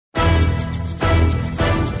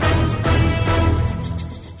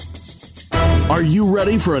Are you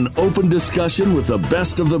ready for an open discussion with the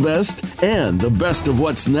best of the best and the best of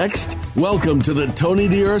what's next? Welcome to the Tony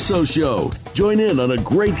DUrso Show. Join in on a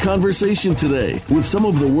great conversation today with some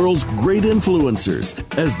of the world's great influencers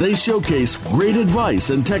as they showcase great advice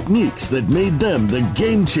and techniques that made them the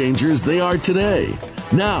game changers they are today.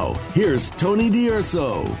 Now, here's Tony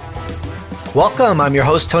DUrso. Welcome, I'm your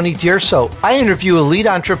host, Tony DUrso. I interview elite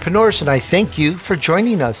entrepreneurs and I thank you for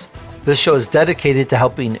joining us. This show is dedicated to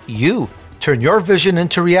helping you turn your vision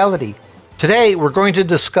into reality. Today, we're going to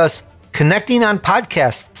discuss connecting on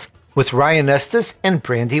podcasts with Ryan Estes and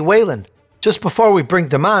Brandy Whalen. Just before we bring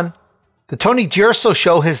them on, the Tony DUrso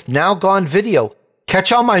Show has now gone video.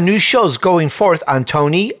 Catch all my new shows going forth on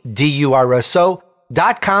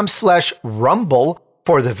TonyDUrso.com/rumble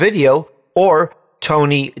for the video or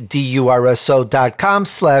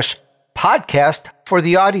TonyDUrso.com/podcast for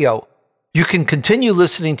the audio. You can continue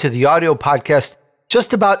listening to the audio podcast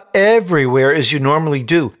just about everywhere as you normally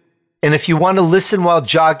do. And if you want to listen while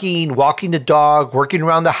jogging, walking the dog, working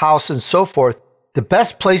around the house, and so forth, the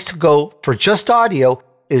best place to go for just audio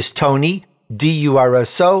is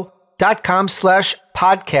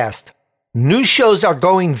TonyDUrso.com/podcast. New shows are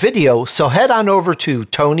going video, so head on over to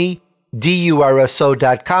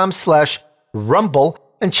TonyDUrso.com/rumble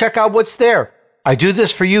and check out what's there. I do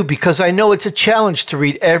this for you because I know it's a challenge to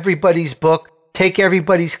read everybody's book, take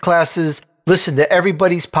everybody's classes, listen to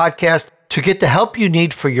everybody's podcast to get the help you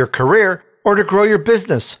need for your career or to grow your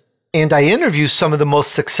business. And I interview some of the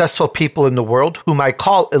most successful people in the world, whom I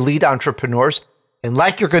call elite entrepreneurs. And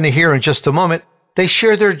like you're going to hear in just a moment, they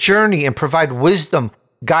share their journey and provide wisdom,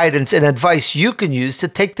 guidance, and advice you can use to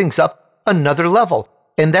take things up another level.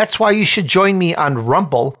 And that's why you should join me on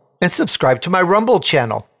Rumble and subscribe to my Rumble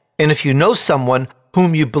channel. And if you know someone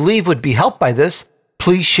whom you believe would be helped by this,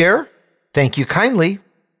 please share. Thank you kindly.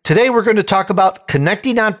 Today, we're going to talk about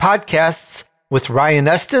connecting on podcasts with Ryan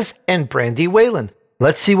Estes and Brandy Whalen.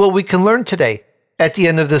 Let's see what we can learn today. At the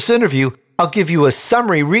end of this interview, I'll give you a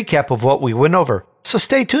summary recap of what we went over, so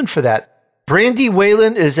stay tuned for that. Brandy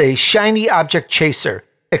Whalen is a shiny object chaser,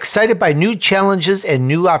 excited by new challenges and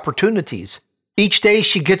new opportunities. Each day,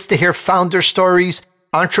 she gets to hear founder stories,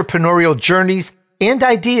 entrepreneurial journeys, and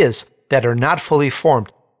ideas that are not fully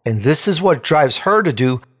formed, and this is what drives her to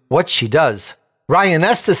do what she does. Ryan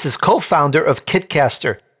Estes is co-founder of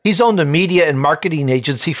Kitcaster. He's owned a media and marketing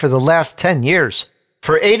agency for the last 10 years.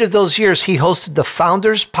 For 8 of those years, he hosted the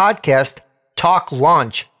Founders Podcast Talk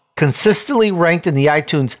Launch. Consistently ranked in the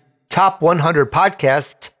iTunes Top 100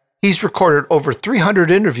 Podcasts, he's recorded over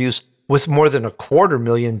 300 interviews with more than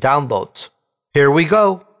 250,000 downloads. Here we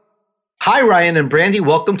go. Hi, Ryan and Brandy.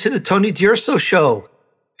 Welcome to the Tony DUrso Show.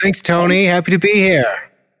 Thanks, Tony. Happy to be here.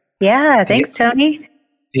 Yeah, thanks, Tony.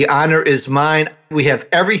 The honor is mine. We have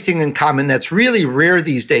everything in common that's really rare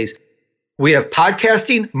these days. We have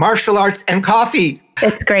podcasting, martial arts, and coffee.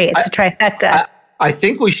 It's great. It's a trifecta. I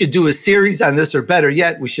think we should do a series on this, or better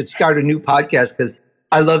yet, we should start a new podcast because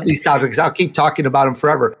I love these topics. I'll keep talking about them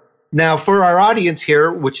forever. Now, for our audience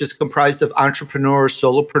here, which is comprised of entrepreneurs,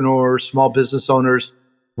 solopreneurs, small business owners,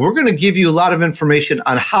 we're going to give you a lot of information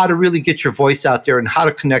on how to really get your voice out there and how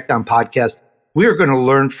to connect on podcasts. We are going to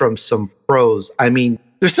learn from some pros. I mean,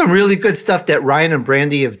 there's some really good stuff that Ryan and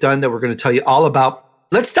Brandy have done that we're going to tell you all about.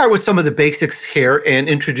 Let's start with some of the basics here and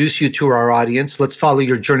introduce you to our audience. Let's follow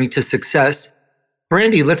your journey to success.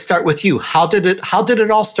 Brandy, let's start with you. How did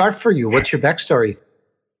it all start for you? What's your backstory?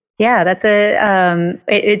 Yeah,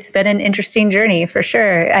 it's been an interesting journey for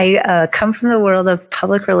sure. I come from the world of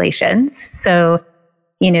public relations. So,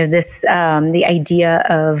 the idea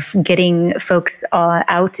of getting folks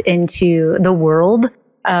out into the world,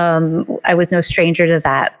 I was no stranger to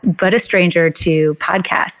that, but a stranger to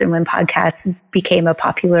podcasts. And when podcasts became a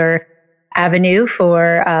popular avenue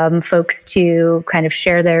for folks to kind of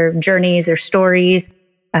share their journeys, their stories,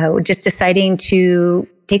 just deciding to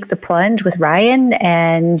take the plunge with Ryan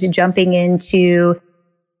and jumping into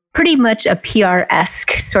pretty much a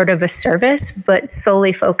PR-esque sort of a service, but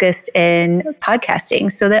solely focused in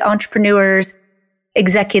podcasting so that entrepreneurs,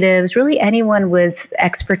 executives, really anyone with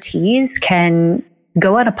expertise can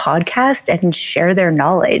go on a podcast and share their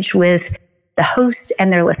knowledge with the host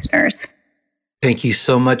and their listeners. Thank you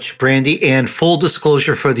so much, Brandy. And full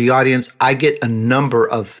disclosure for the audience, I get a number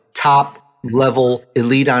of top-level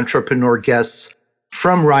elite entrepreneur guests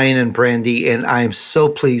from Ryan and Brandy, and I am so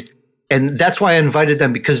pleased. And that's why I invited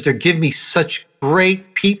them, because they give me such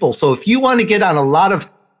great people. So if you want to get on a lot of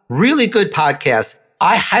really good podcasts,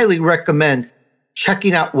 I highly recommend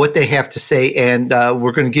checking out what they have to say. And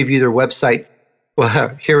we're going to give you their website.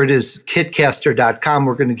 Well, here it is, kitcaster.com.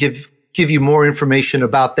 We're going to give you more information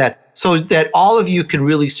about that so that all of you can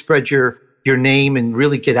really spread your your name and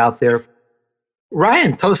really get out there.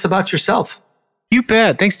 Ryan, tell us about yourself. You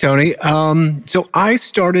bet. Thanks, Tony. So I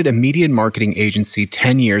started a media and marketing agency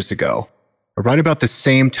 10 years ago. Right about the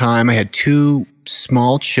same time, I had 2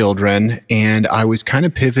 small children, and I was kind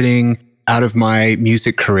of pivoting out of my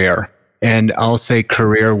music career. And I'll say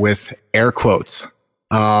career with air quotes.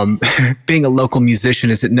 Being a local musician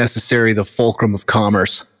isn't necessarily the fulcrum of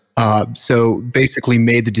commerce. So basically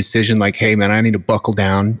made the decision like, hey, man, I need to buckle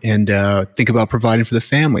down and think about providing for the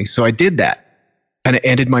family. So I did that. Kind of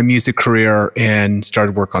ended my music career and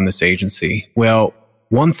started work on this agency. Well,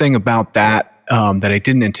 one thing about that that I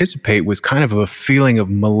didn't anticipate was kind of a feeling of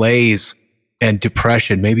malaise and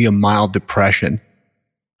depression, maybe a mild depression,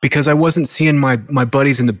 because I wasn't seeing my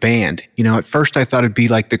buddies in the band. You know, at first I thought it'd be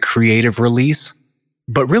like the creative release,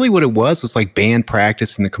 but really what it was like band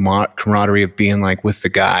practice and the camaraderie of being like with the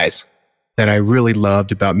guys that I really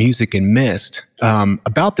loved about music and missed.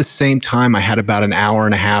 About the same time, I had about an hour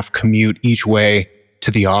and a half commute each way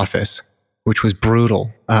to the office, which was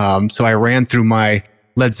brutal. So I ran through my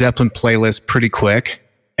Led Zeppelin playlist pretty quick.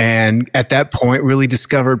 And at that point, really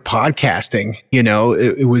discovered podcasting. You know,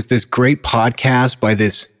 it was this great podcast by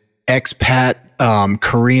this expat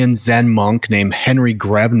Korean Zen monk named Henry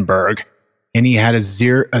Grevenberg. And he had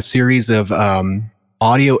a series of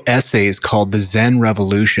audio essays called The Zen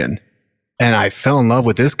Revolution. And I fell in love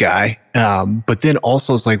with this guy. But then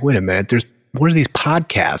also it's like, wait a minute, what are these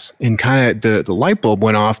podcasts? And kind of the light bulb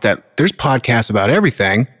went off that there's podcasts about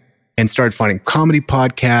everything, and started finding comedy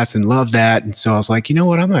podcasts and loved that. And so I was like, you know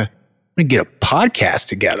what, I'm gonna get a podcast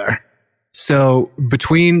together. So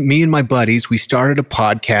between me and my buddies, we started a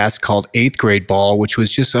podcast called 8th Grade Ball, which was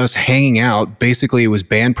just us hanging out. Basically, it was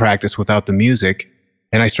band practice without the music.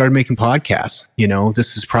 And I started making podcasts. You know,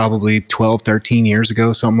 this is probably 12, 13 years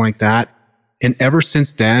ago, something like that. And ever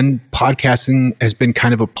since then, podcasting has been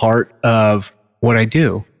kind of a part of what I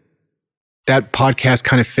do. That podcast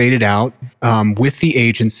kind of faded out. With the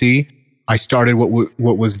agency, I started what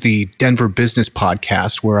was the Denver Business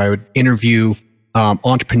Podcast, where I would interview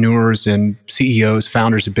entrepreneurs and CEOs,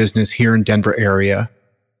 founders of business here in Denver area,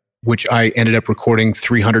 which I ended up recording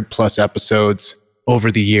 300 plus episodes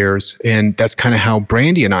over the years. And that's kind of how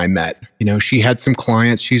Brandy and I met. You know, she had some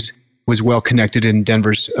clients. Was well connected in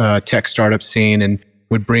Denver's tech startup scene and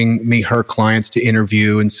would bring me her clients to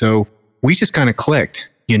interview. And so we just kind of clicked,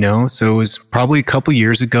 you know? So it was probably a couple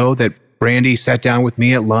years ago that Brandy sat down with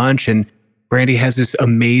me at lunch, and Brandy has this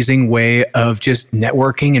amazing way of just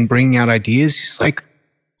networking and bringing out ideas. She's like,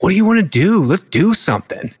 what do you want to do? Let's do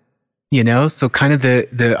something, you know? So kind of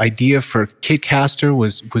the idea for Kitcaster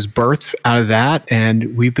was birthed out of that.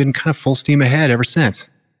 And we've been kind of full steam ahead ever since.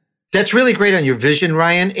 That's really great on your vision,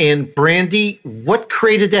 Ryan. And Brandy, what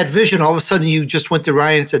created that vision? All of a sudden, you just went to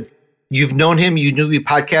Ryan and said, you've known him, you knew he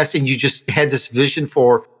podcast, and you just had this vision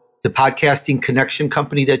for the podcasting connection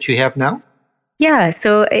company that you have now? Yeah.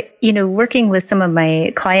 So, you know, working with some of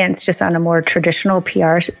my clients just on a more traditional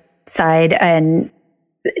PR side and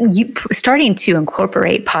starting to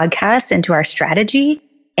incorporate podcasts into our strategy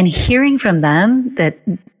and hearing from them that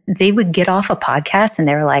they would get off a podcast and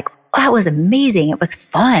they were like, oh, that was amazing. It was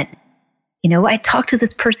fun. You know, I talked to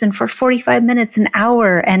this person for 45 minutes, an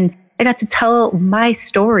hour, and I got to tell my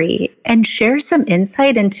story and share some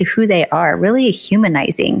insight into who they are, really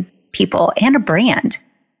humanizing people and a brand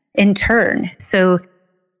in turn. So,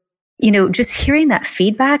 you know, just hearing that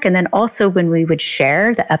feedback. And then also when we would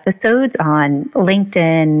share the episodes on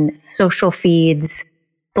LinkedIn, social feeds,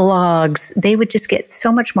 blogs, they would just get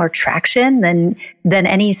so much more traction than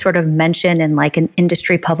any sort of mention in like an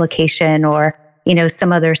industry publication or, you know,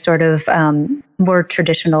 some other sort of more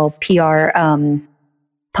traditional PR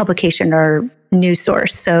publication or news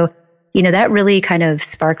source. So, you know, that really kind of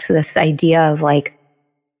sparked this idea of like,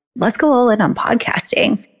 let's go all in on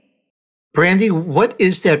podcasting. Brandy, what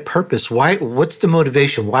is that purpose? What's the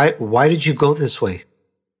motivation? Why did you go this way?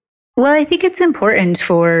 Well, I think it's important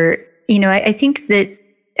for, you know, I think that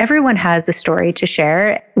everyone has a story to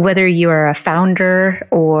share, whether you're a founder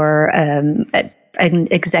or an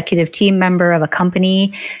executive team member of a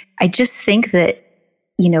company. I just think that,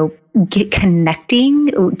 you know,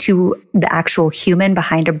 connecting to the actual human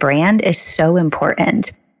behind a brand is so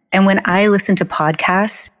important. And when I listen to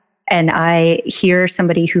podcasts and I hear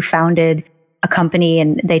somebody who founded a company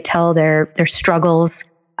and they tell their struggles,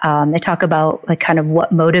 they talk about like kind of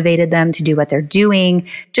what motivated them to do what they're doing,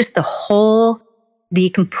 just the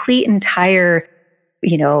complete entire,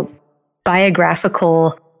 you know,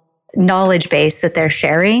 biographical knowledge base that they're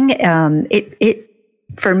sharing. It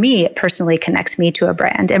for me, it personally connects me to a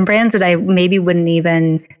brand and brands that I maybe wouldn't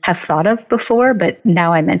even have thought of before, but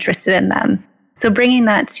now I'm interested in them. So bringing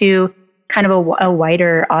that to kind of a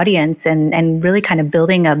wider audience and really kind of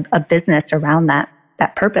building a business around that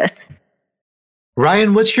purpose.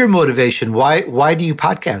 Ryan, what's your motivation? Why do you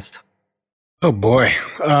podcast? Oh boy.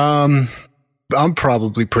 I'm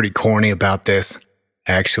probably pretty corny about this,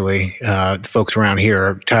 actually. The folks around here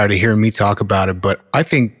are tired of hearing me talk about it, but I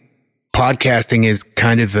think podcasting is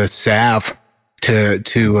kind of a salve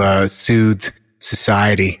to soothe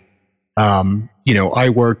society. I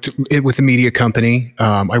worked with a media company.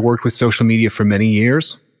 I worked with social media for many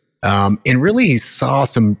years, and really saw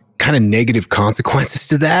some kind of negative consequences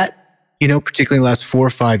to that. Particularly in the last 4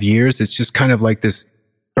 or 5 years, it's just kind of like this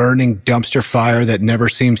burning dumpster fire that never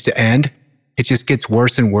seems to end. It just gets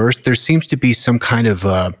worse and worse. There seems to be some kind of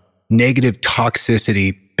negative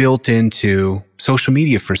toxicity built into social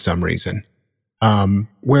media for some reason.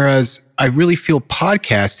 Whereas I really feel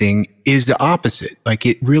podcasting is the opposite. Like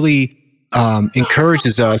it really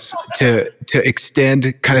encourages us to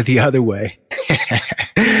extend kind of the other way.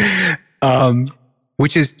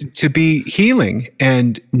 Which is to be healing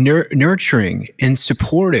and nurturing and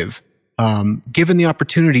supportive, given the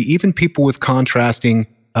opportunity. Even people with contrasting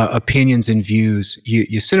opinions and views,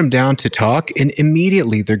 you sit them down to talk, and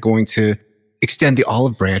immediately they're going to extend the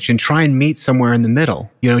olive branch and try and meet somewhere in the middle,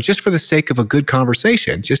 just for the sake of a good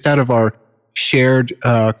conversation, just out of our shared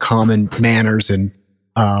common manners and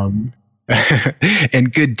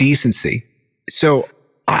and good decency. So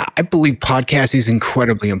I believe podcasting is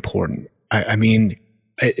incredibly important. I mean,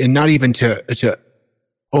 and not even to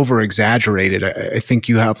over exaggerate it. I think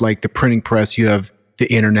you have like the printing press, you have the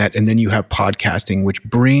internet, and then you have podcasting, which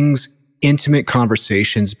brings intimate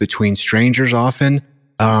conversations between strangers often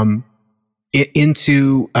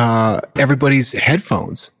into everybody's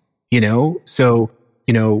headphones, So,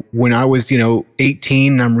 when I was,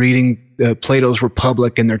 18, I'm reading Plato's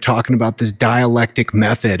Republic, and they're talking about this dialectic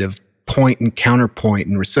method of point and counterpoint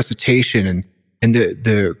and resuscitation and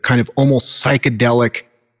the kind of almost psychedelic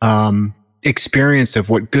experience of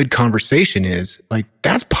what good conversation is. Like,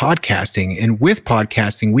 that's podcasting. And with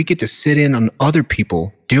podcasting, we get to sit in on other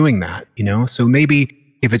people doing that, So maybe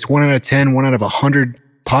if it's 1 out of 10, 1 out of 100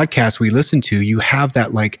 podcasts we listen to, you have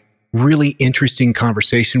that like really interesting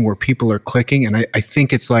conversation where people are clicking. And I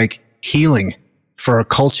think it's like healing for a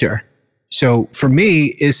culture. So for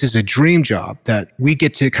me, this is a dream job that we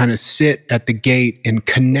get to kind of sit at the gate and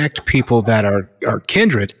connect people that are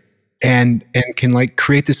kindred and can like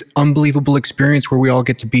create this unbelievable experience where we all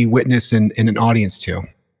get to be witness and an audience too.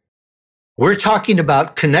 We're talking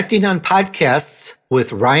about connecting on podcasts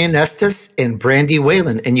with Ryan Estes and Brandy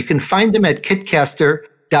Whalen, and you can find them at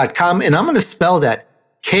kitcaster.com. And I'm going to spell that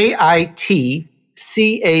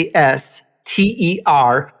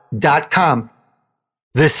KITCASTER.com.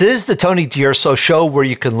 This is the Tony DUrso Show, where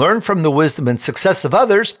you can learn from the wisdom and success of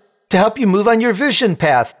others to help you move on your vision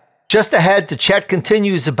path. Just ahead, the chat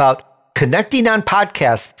continues about connecting on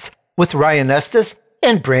podcasts with Ryan Estes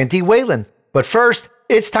and Brandy Whalen. But first,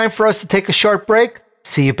 it's time for us to take a short break.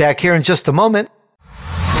 See you back here in just a moment.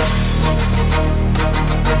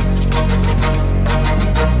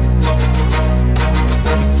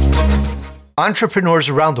 Entrepreneurs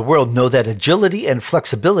around the world know that agility and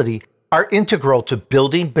flexibility are integral to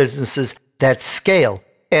building businesses that scale,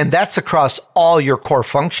 and that's across all your core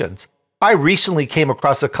functions. I recently came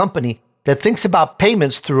across a company that thinks about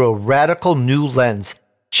payments through a radical new lens,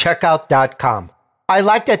 Checkout.com. I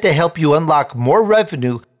like that they help you unlock more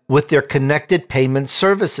revenue with their connected payment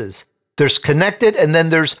services. There's connected and then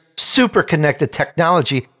there's super connected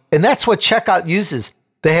technology, and that's what Checkout uses.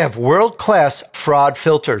 They have world-class fraud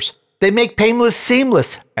filters. They make payments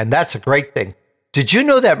seamless, and that's a great thing. Did you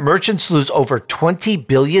know that merchants lose over $20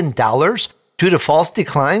 billion due to false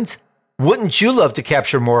declines? Wouldn't you love to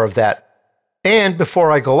capture more of that? And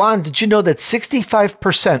before I go on, did you know that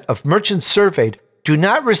 65% of merchants surveyed do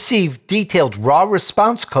not receive detailed raw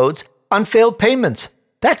response codes on failed payments?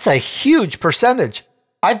 That's a huge percentage.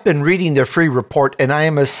 I've been reading their free report, and I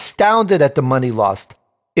am astounded at the money lost.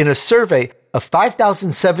 In a survey of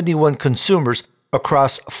 5,071 consumers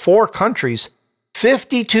across 4 countries,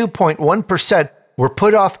 52.1% were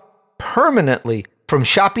put off permanently from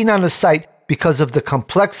shopping on a site because of the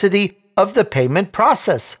complexity of the payment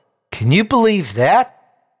process. Can you believe that?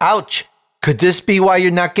 Ouch. Could this be why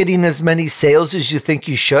you're not getting as many sales as you think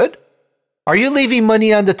you should? Are you leaving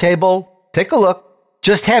money on the table? Take a look.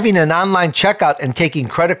 Just having an online checkout and taking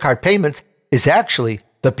credit card payments is actually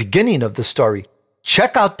the beginning of the story.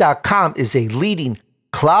 Checkout.com is a leading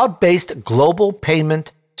cloud-based global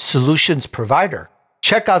payment solutions provider.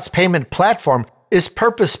 Checkout's payment platform is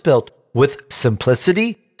purpose-built with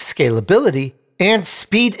simplicity, scalability, and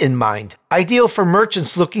speed in mind, ideal for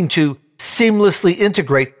merchants looking to seamlessly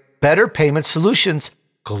integrate better payment solutions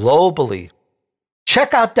globally.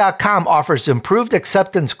 Checkout.com offers improved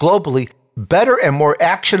acceptance globally, better and more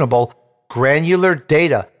actionable granular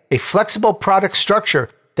data, a flexible product structure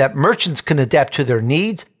that merchants can adapt to their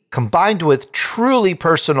needs, combined with truly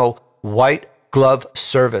personal white glove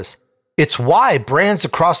service. It's why brands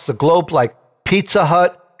across the globe like Pizza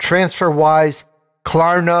Hut, TransferWise,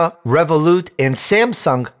 Klarna, Revolut, and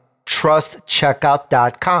Samsung trust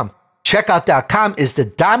Checkout.com. Checkout.com is the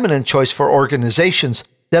dominant choice for organizations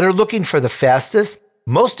that are looking for the fastest,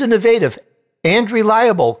 most innovative, and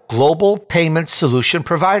reliable global payment solution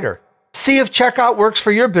provider. See if Checkout works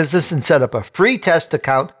for your business and set up a free test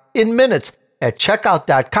account in minutes at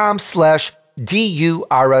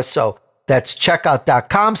checkout.com/DUrso. That's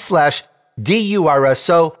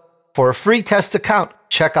checkout.com/DUrso for a free test account.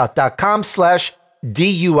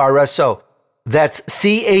 Checkout.com/DUrso. That's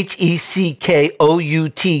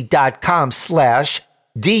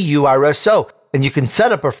CHECKOUT.com/DUrso. And you can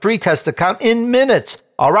set up a free test account in minutes.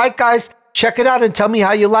 All right, guys, check it out and tell me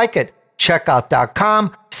how you like it.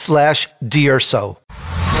 Checkout.com/DUrso.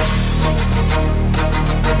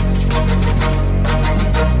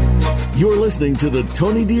 You're listening to the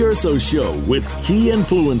Tony DUrso Show with key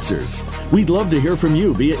influencers. We'd love to hear from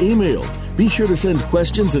you via email. Be sure to send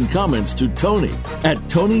questions and comments to Tony at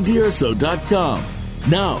TonyDUrso.com.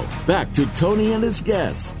 Now, back to Tony and his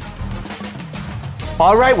guests.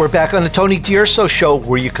 All right, we're back on the Tony DUrso Show,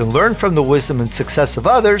 where you can learn from the wisdom and success of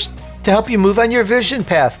others to help you move on your vision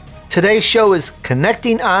path. Today's show is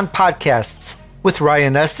Connecting on Podcasts with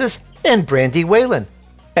Ryan Estes and Brandy Whalen.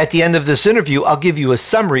 At the end of this interview, I'll give you a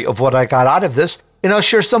summary of what I got out of this, and I'll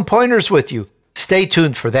share some pointers with you. Stay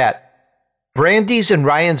tuned for that. Brandy's and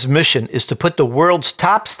Ryan's mission is to put the world's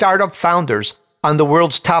top startup founders on the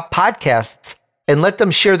world's top podcasts and let them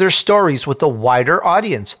share their stories with a wider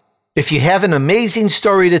audience. If you have an amazing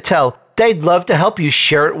story to tell, they'd love to help you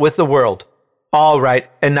share it with the world. All right,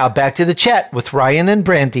 and now back to the chat with Ryan and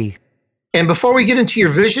Brandy. And before we get into your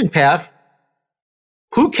vision path,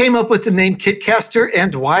 who came up with the name Kitcaster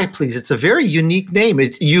and why, please? It's a very unique name.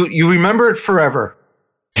 You remember it forever.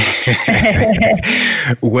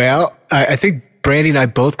 Well, I think Brandy and I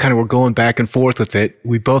both kind of were going back and forth with it.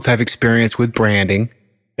 We both have experience with branding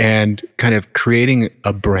and kind of creating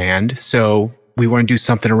a brand. So we want to do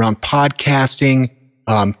something around podcasting.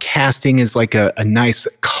 Casting is like a nice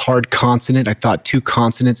hard consonant. I thought two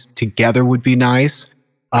consonants together would be nice.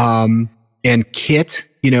 And kit,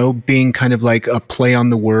 being kind of like a play on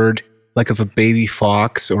the word, like of a baby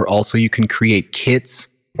fox, or also you can create kits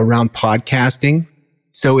around podcasting.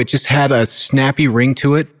 So it just had a snappy ring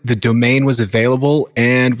to it. The domain was available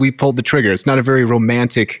and we pulled the trigger. It's not a very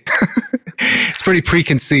romantic, it's pretty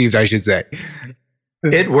preconceived, I should say.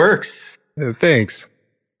 It works. Thanks.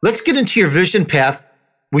 Let's get into your vision path.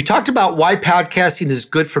 We talked about why podcasting is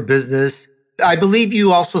good for business. I believe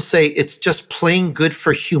you also say it's just plain good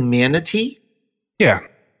for humanity. Yeah,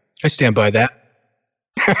 I stand by that.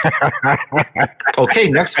 Okay,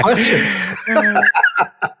 next question.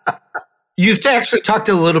 You've actually talked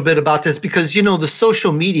a little bit about this because, the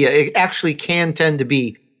social media, it actually can tend to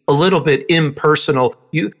be a little bit impersonal.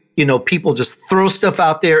 People just throw stuff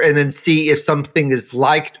out there and then see if something is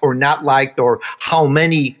liked or not liked or how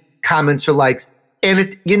many comments or likes.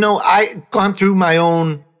 And I've gone through my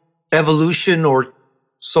own evolution or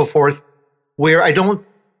so forth where I don't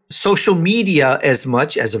social media as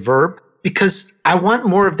much as a verb because I want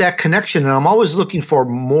more of that connection. And I'm always looking for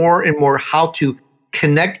more and more how to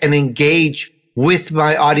connect and engage with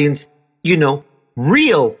my audience,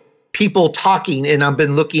 real people talking. And I've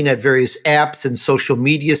been looking at various apps and social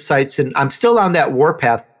media sites, and I'm still on that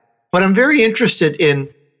warpath, but I'm very interested in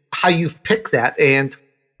how you've picked that. And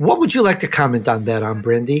what would you like to comment on that,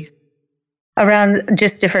 Brandy? Around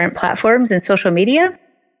just different platforms and social media?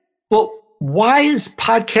 Well, why is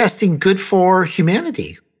podcasting good for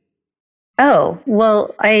humanity? Oh,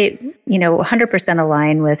 well, I, 100%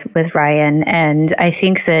 align with Ryan. And I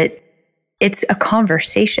think that it's a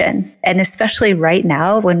conversation. And especially right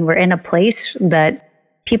now, when we're in a place that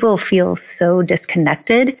people feel so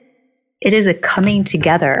disconnected, it is a coming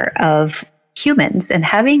together of humans and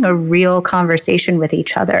having a real conversation with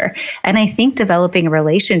each other. And I think developing a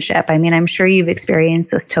relationship, I'm sure you've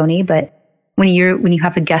experienced this, Tony, but when you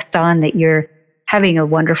have a guest on that you're having a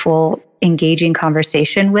wonderful, engaging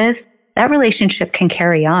conversation with, that relationship can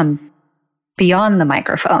carry on beyond the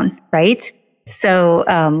microphone, right? So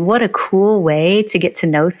what a cool way to get to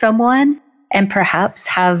know someone and perhaps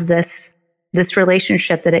have this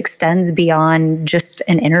relationship that extends beyond just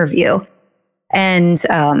an interview. And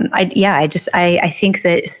I think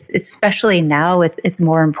that especially now it's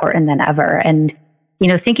more important than ever. And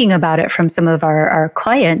thinking about it from some of our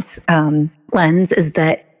clients' lens is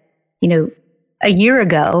that, a year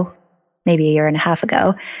ago, maybe a year and a half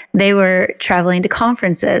ago, they were traveling to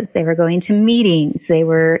conferences, they were going to meetings, they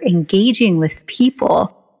were engaging with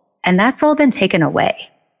people, and that's all been taken away.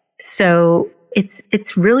 So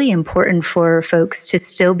it's really important for folks to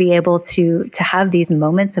still be able to have these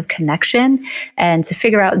moments of connection and to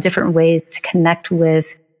figure out different ways to connect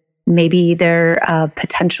with maybe their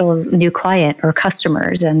potential new client or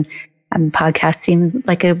customers. And podcast seems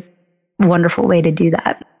like a wonderful way to do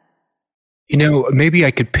that. Maybe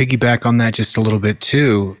I could piggyback on that just a little bit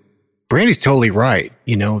too. Brandy's totally right.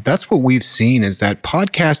 That's what we've seen is that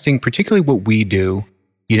podcasting, particularly what we do,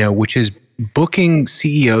 which is booking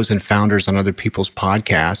CEOs and founders on other people's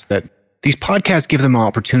podcasts, that these podcasts give them an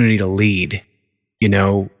opportunity to lead,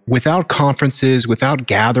 without conferences, without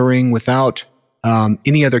gathering, without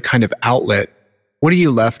any other kind of outlet. What are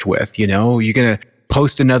you left with? You're going to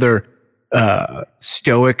post another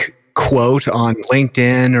stoic quote on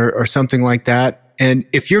LinkedIn or something like that. And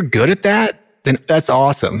if you're good at that, then that's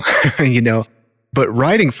awesome, But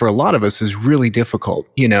writing for a lot of us is really difficult,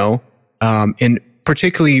 and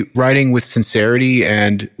particularly writing with sincerity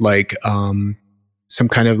and some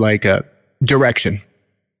kind of a direction.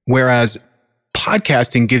 Whereas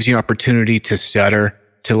podcasting gives you an opportunity to stutter,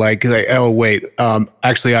 to oh, wait,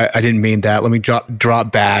 actually, I didn't mean that. Let me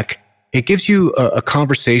drop back. It gives you a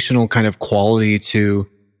conversational kind of quality to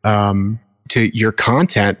your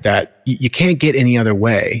content that you can't get any other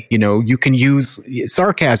way. You can use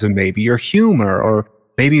sarcasm, maybe, or humor, or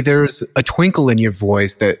maybe there's a twinkle in your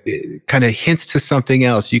voice that kind of hints to something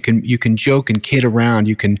else. You can joke and kid around.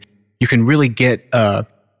 You can really get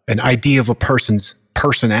an idea of a person's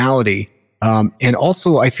personality. And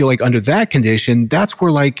also, I feel like under that condition, that's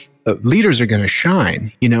where leaders are going to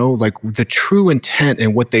shine. The true intent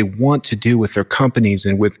and what they want to do with their companies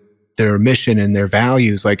and with their mission and their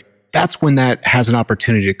values. That's when that has an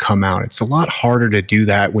opportunity to come out. It's a lot harder to do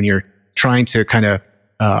that when you're trying to kind of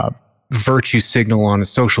virtue signal on a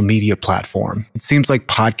social media platform. It seems like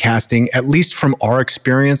podcasting, at least from our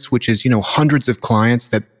experience, which is, hundreds of clients,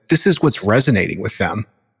 that this is what's resonating with them,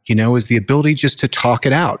 is the ability just to talk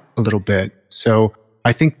it out a little bit. So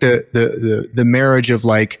I think the marriage of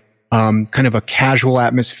kind of a casual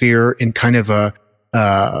atmosphere and kind of a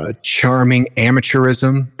charming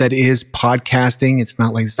amateurism that is podcasting. It's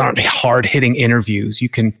not hard hitting interviews. You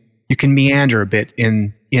can meander a bit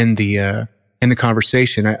in the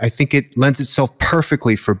conversation. I think it lends itself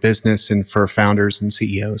perfectly for business and for founders and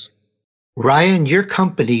CEOs. Ryan, your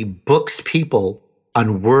company books people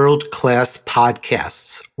on world-class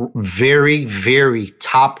podcasts, very, very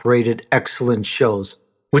top-rated, excellent shows,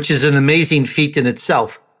 which is an amazing feat in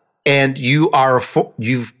itself. And you've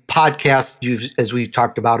podcast, as we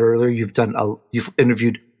talked about earlier, you've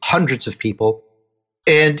interviewed hundreds of people.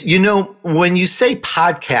 And, when you say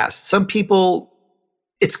podcast, some people,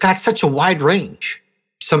 it's got such a wide range.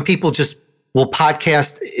 Some people just will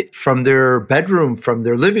podcast from their bedroom, from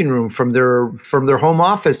their living room, from their home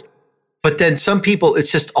office. But then some people,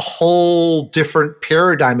 it's just a whole different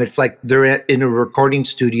paradigm. It's like they're in a recording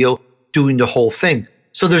studio doing the whole thing.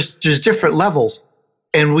 So there's different levels.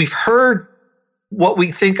 And we've heard what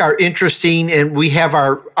we think are interesting, and we have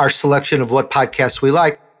our selection of what podcasts we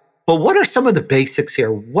like. But what are some of the basics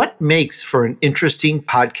here? What makes for an interesting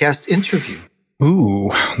podcast interview?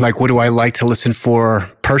 Ooh, what do I like to listen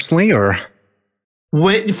for personally, or?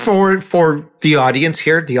 For the audience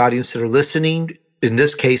here, the audience that are listening, in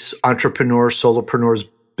this case, entrepreneurs, solopreneurs,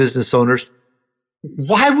 business owners,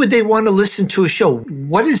 why would they want to listen to a show?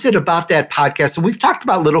 What is it about that podcast? And we've talked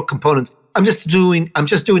about little components. I'm just doing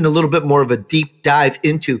a little bit more of a deep dive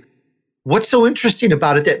into what's so interesting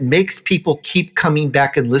about it that makes people keep coming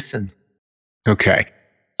back and listen. Okay.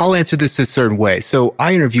 I'll answer this a certain way. So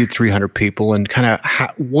I interviewed 300 people, and kind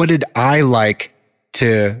of what did I like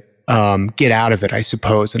to get out of it, I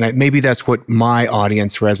suppose. And maybe that's what my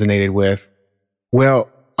audience resonated with. Well,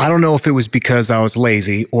 I don't know if it was because I was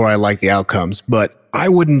lazy or I liked the outcomes, but I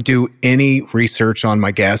wouldn't do any research on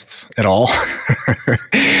my guests at all.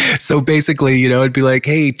 So basically, it'd be like,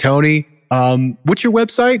 hey, Tony, what's your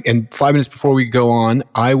website? And 5 minutes before we go on,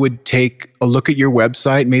 I would take a look at your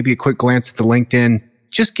website, maybe a quick glance at the LinkedIn,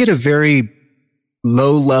 just get a very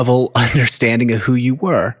low level understanding of who you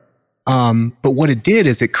were. But what it did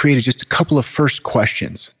is it created just a couple of first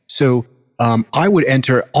questions. So I would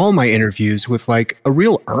enter all my interviews with a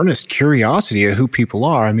real earnest curiosity of who people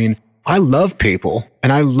are. I mean, I love people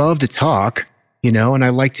and I love to talk, and I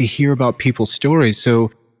like to hear about people's stories.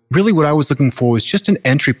 So really what I was looking for was just an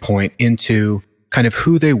entry point into kind of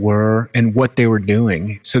who they were and what they were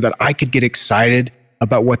doing so that I could get excited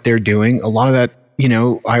about what they're doing. A lot of that,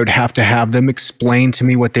 I would have to have them explain to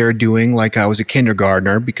me what they're doing like I was a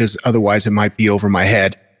kindergartner, because otherwise it might be over my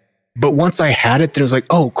head. But once I had it, then it was like,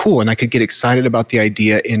 oh, cool. And I could get excited about the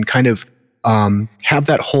idea and kind of have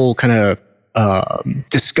that whole kind of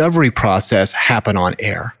discovery process happen on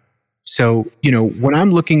air. So, what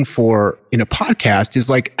I'm looking for in a podcast is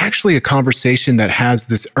like actually a conversation that has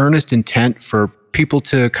this earnest intent for people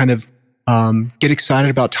to kind of get excited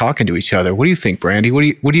about talking to each other. What do you think, Brandy? What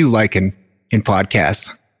do you like in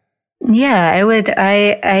podcasts? Yeah,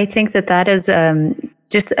 I think that is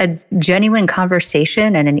just a genuine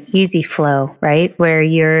conversation and an easy flow, right? Where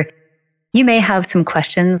you may have some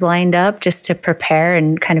questions lined up just to prepare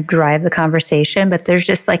and kind of drive the conversation, but there's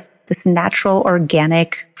just like this natural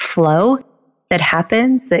organic flow that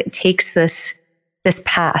happens that takes this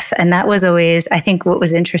path. And that was always, I think, what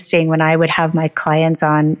was interesting when I would have my clients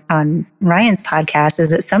on Ryan's podcast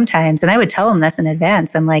is that sometimes, and I would tell them this in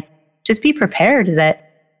advance, I'm like, just be prepared that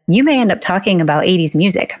you may end up talking about 80s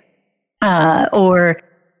music or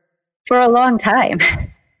for a long time.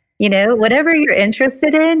 Whatever you're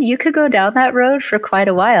interested in, you could go down that road for quite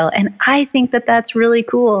a while. And I think that that's really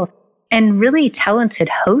cool. And really talented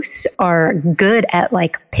hosts are good at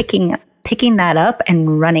like picking that up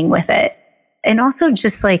and running with it. And also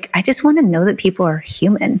just like, I just want to know that people are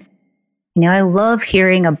human. I love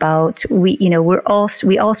hearing about, we all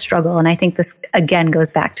struggle. And I think this again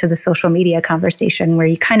goes back to the social media conversation where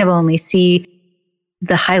you kind of only see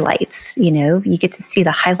the highlights, you get to see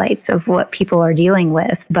the highlights of what people are dealing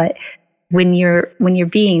with. But when you're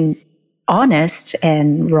being honest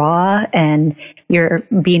and raw and you're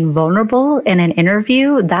being vulnerable in an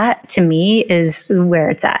interview, that to me is where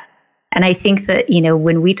it's at. And I think that,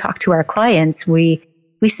 when we talk to our clients, we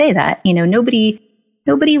say that,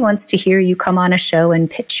 nobody wants to hear you come on a show and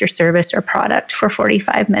pitch your service or product for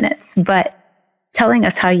 45 minutes, but telling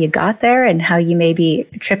us how you got there and how you maybe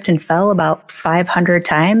tripped and fell about 500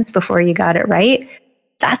 times before you got it right,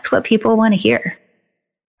 that's what people want to hear.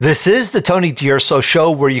 This is the Tony DUrso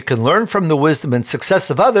Show, where you can learn from the wisdom and success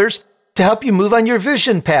of others to help you move on your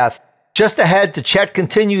vision path. Just ahead, the chat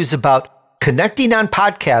continues about connecting on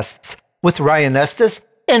podcasts with Ryan Estes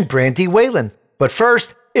and Brandy Whalen. But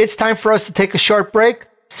first, it's time for us to take a short break.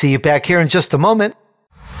 See you back here in just a moment.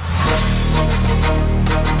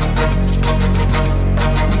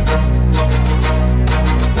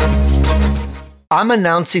 I'm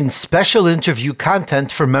announcing special interview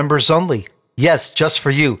content for members only. Yes, just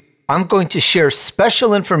for you. I'm going to share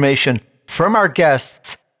special information from our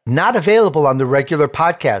guests not available on the regular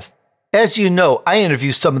podcast. As you know, I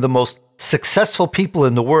interview some of the most successful people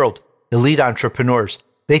in the world, elite entrepreneurs.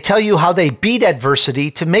 They tell you how they beat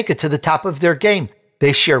adversity to make it to the top of their game.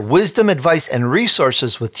 They share wisdom, advice, and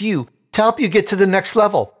resources with you to help you get to the next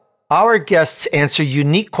level. Our guests answer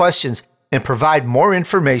unique questions and provide more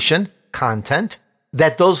information, content,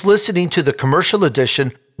 that those listening to the commercial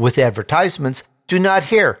edition with advertisements do not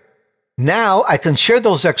hear. Now I can share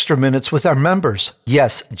those extra minutes with our members.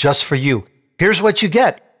 Yes, just for you. Here's what you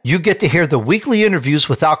get. You get to hear the weekly interviews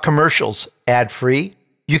without commercials, ad-free.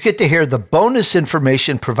 You get to hear the bonus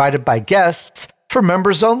information provided by guests for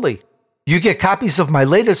members only. You get copies of my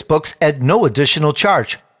latest books at no additional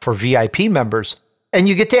charge for VIP members. And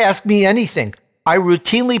you get to ask me anything. I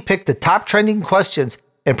routinely pick the top trending questions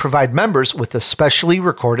and provide members with a specially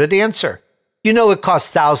recorded answer. It costs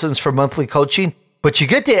thousands for monthly coaching, but you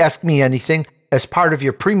get to ask me anything as part of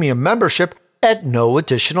your premium membership at no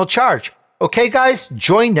additional charge. Okay, guys,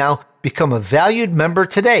 join now. Become a valued member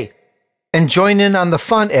today. And join in on the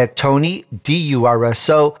fun at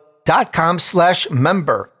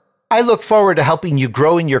TonyDUrso.com/member. I look forward to helping you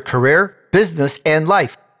grow in your career, business, and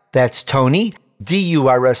life. That's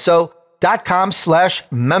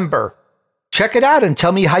TonyDUrso.com/member. Check it out and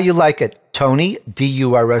tell me how you like it.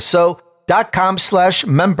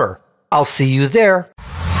 TonyDUrso.com/member. I'll see you there.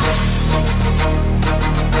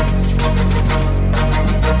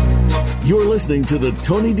 You're listening to the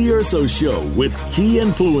Tony DUrso Show with key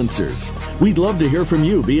influencers. We'd love to hear from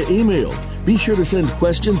you via email. Be sure to send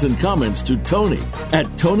questions and comments to Tony at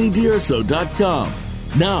TonyDUrso.com.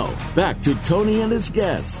 Now, back to Tony and his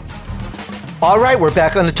guests. All right, we're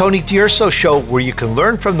back on the Tony DUrso Show, where you can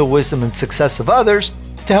learn from the wisdom and success of others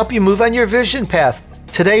to help you move on your vision path.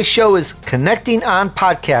 Today's show is Connecting on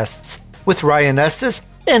Podcasts with Ryan Estes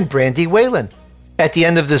and Brandy Whalen. At the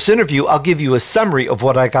end of this interview, I'll give you a summary of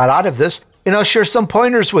what I got out of this, and I'll share some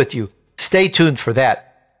pointers with you. Stay tuned for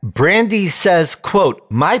that. Brandy says, quote,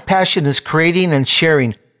 "My passion is creating and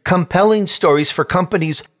sharing compelling stories for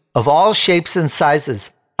companies of all shapes and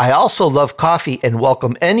sizes. I also love coffee and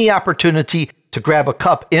welcome any opportunity to grab a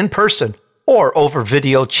cup in person or over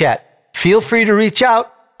video chat. Feel free to reach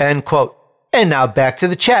out, end quote. And now back to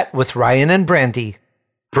the chat with Ryan and Brandy.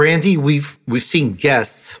 Brandy, we've seen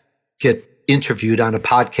guests get interviewed on a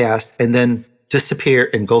podcast and then disappear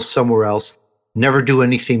and go somewhere else, never do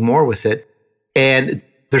anything more with it. And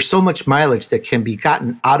there's so much mileage that can be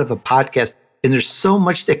gotten out of a podcast, and there's so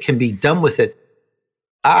much that can be done with it.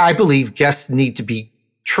 I believe guests need to be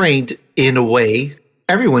trained in a way.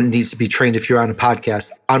 Everyone needs to be trained, if you're on a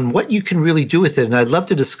podcast, on what you can really do with it. And I'd love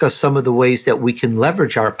to discuss some of the ways that we can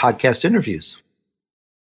leverage our podcast interviews.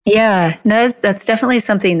 Yeah, that's definitely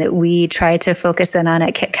something that we try to focus in on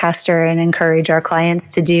at Kitcaster and encourage our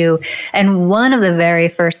clients to do. And one of the very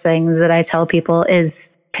first things that I tell people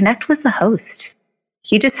is connect with the host.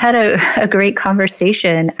 You just had a great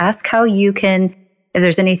conversation. Ask how you can, if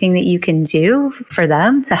there's anything that you can do for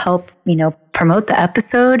them to help, promote the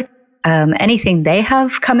episode, anything they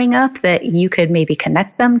have coming up that you could maybe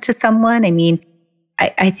connect them to someone. I mean,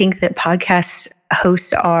 I think that podcast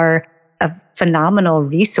hosts are a phenomenal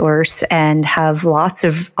resource and have lots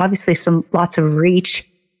of reach,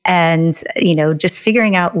 and just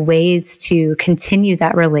figuring out ways to continue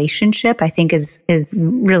that relationship, I think is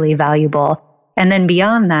really valuable. And then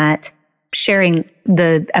beyond that, sharing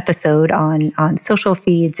the episode on social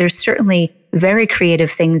feeds. There's certainly very creative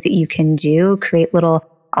things that you can do. Create little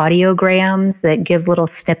audiograms that give little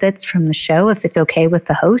snippets from the show if it's okay with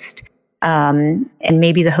the host. And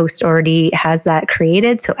maybe the host already has that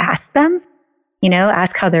created, so ask them.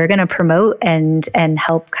 Ask how they're going to promote and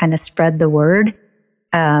help kind of spread the word.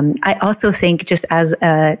 I also think just as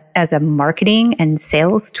a marketing and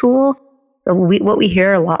sales tool, what we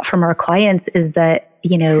hear a lot from our clients is that,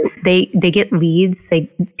 they get leads,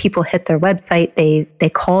 people hit their website, they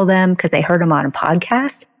call them because they heard them on a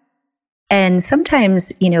podcast. And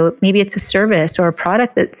sometimes, maybe it's a service or a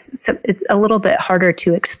product it's a little bit harder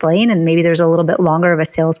to explain, and maybe there's a little bit longer of a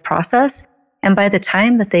sales process. And by the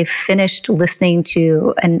time that they've finished listening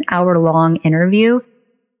to an hour-long interview,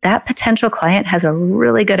 that potential client has a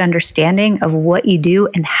really good understanding of what you do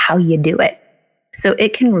and how you do it. So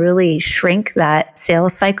it can really shrink that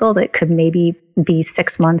sales cycle that could maybe be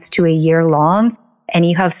 6 months to a year long. And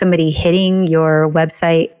you have somebody hitting your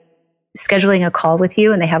website, scheduling a call with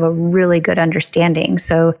you, and they have a really good understanding.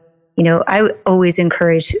 So, I always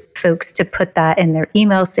encourage folks to put that in their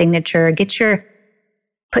email signature,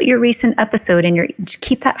 put your recent episode in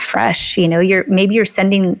keep that fresh. Maybe you're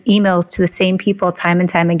sending emails to the same people time and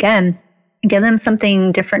time again. Give them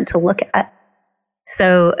something different to look at.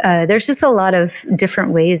 So there's just a lot of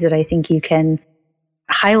different ways that I think you can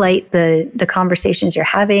highlight the conversations you're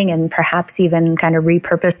having, and perhaps even kind of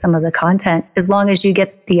repurpose some of the content, as long as you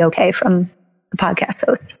get the okay from the podcast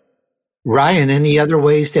host. Ryan, any other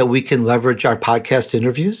ways that we can leverage our podcast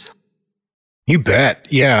interviews? You bet.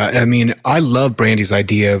 Yeah. I mean, I love Brandy's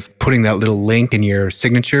idea of putting that little link in your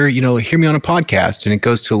signature, hear me on a podcast, and it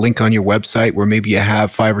goes to a link on your website where maybe you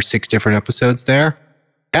have 5 or 6 different episodes there.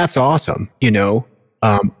 That's awesome.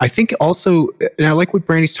 I think also, and I like what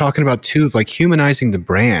Brandy's talking about too, of like humanizing the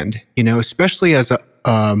brand, especially as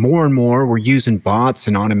more and more we're using bots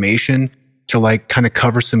and automation to like kind of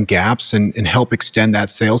cover some gaps and help extend that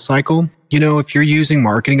sales cycle. If you're using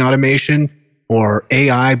marketing automation or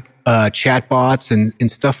AI chatbots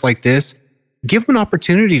and stuff like this, give them an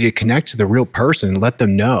opportunity to connect to the real person and let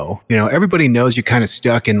them know. Everybody knows you're kind of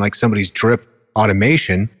stuck in like somebody's drip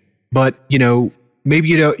automation, but maybe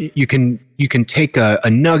you can take a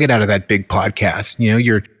nugget out of that big podcast.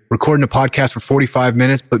 You're recording a podcast for 45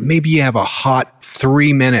 minutes, but maybe you have a hot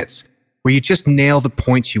 3 minutes where you just nail the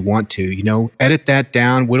points you want to. Edit that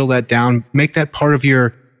down, whittle that down, make that part of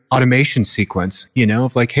your automation sequence.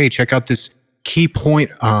 Of like, hey, check out this key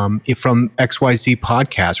point from XYZ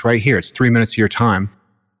podcast right here. It's 3 minutes of your time,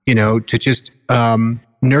 to just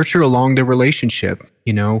nurture along the relationship.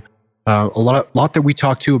 A lot that we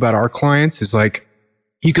talk to about our clients is like,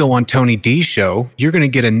 you go on Tony D's show, you're going to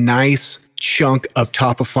get a nice chunk of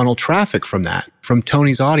top of funnel traffic from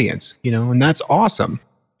Tony's audience, and that's awesome.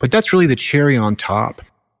 But that's really the cherry on top.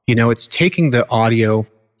 It's taking the audio,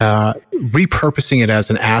 repurposing it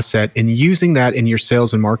as an asset and using that in your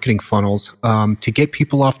sales and marketing funnels to get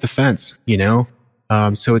people off the fence,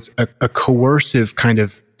 so it's a coercive kind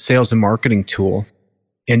of sales and marketing tool.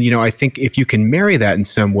 And, I think if you can marry that in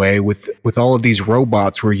some way with all of these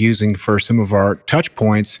robots we're using for some of our touch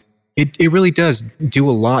points, it really does do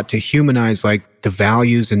a lot to humanize like the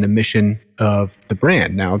values and the mission of the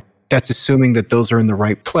brand. Now, that's assuming that those are in the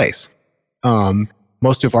right place.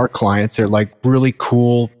 Most of our clients are like really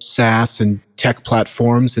cool SaaS and tech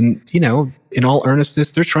platforms. And, in all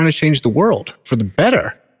earnestness, they're trying to change the world for the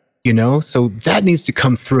better. So that needs to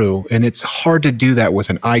come through. And it's hard to do that with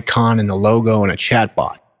an icon and a logo and a chat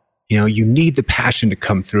bot. You need the passion to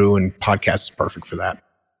come through, and podcast is perfect for that.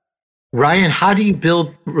 Ryan, how do you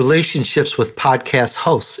build relationships with podcast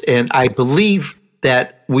hosts? And I believe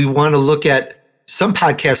that we want to look at some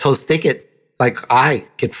podcast hosts. They get, like I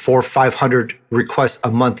get 400 or 500 requests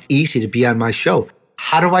a month easy to be on my show.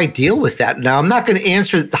 How do I deal with that? Now, I'm not going to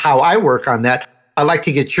answer how I work on that. I'd like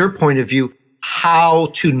to get your point of view, how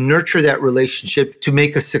to nurture that relationship to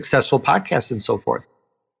make a successful podcast and so forth.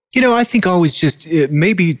 I think always just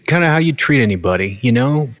maybe kind of how you treat anybody,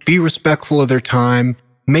 be respectful of their time,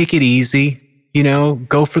 make it easy,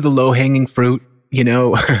 go for the low hanging fruit.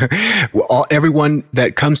 Everyone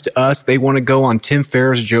that comes to us, they want to go on Tim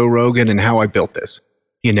Ferriss, Joe Rogan, and How I Built This,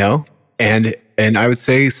 and I would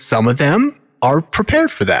say some of them are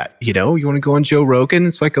prepared for that. You want to go on Joe Rogan.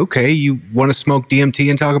 It's like, okay, you want to smoke DMT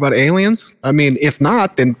and talk about aliens? I mean, if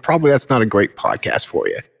not, then probably that's not a great podcast for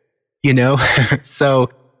you,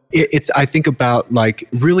 So it's, I think about like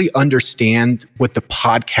really understand what the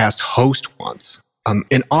podcast host wants.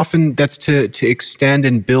 And often that's to extend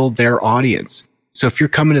and build their audience. So if you're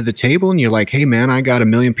coming to the table and you're like, hey man, I got 1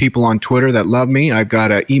 million people on Twitter that love me. I've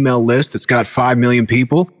got an email list that's got 5 million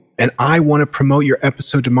people. And I want to promote your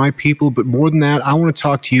episode to my people. But more than that, I want to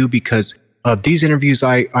talk to you because of these interviews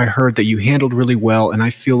I heard that you handled really well. And I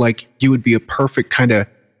feel like you would be a perfect kind of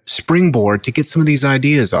springboard to get some of these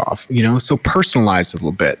ideas off, so personalize it a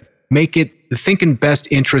little bit. Make it think in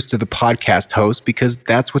best interest of the podcast host because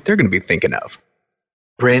that's what they're going to be thinking of.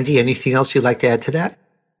 Brandy, anything else you'd like to add to that?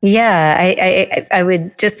 Yeah, I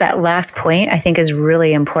would just, that last point I think is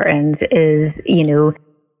really important is,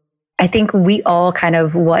 I think we all kind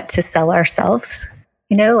of want to sell ourselves,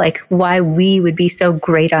 like why we would be so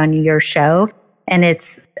great on your show. And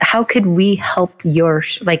it's, how could we help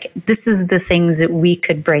this is the things that we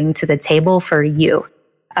could bring to the table for you.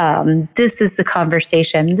 This is the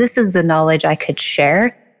conversation. This is the knowledge I could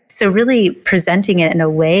share. So really presenting it in a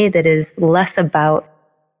way that is less about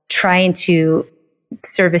trying to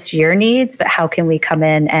service your needs, but how can we come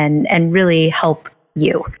in and really help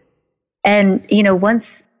you? And,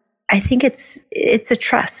 once, I think it's a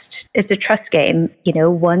trust game.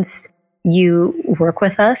 Once you work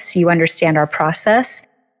with us, you understand our process.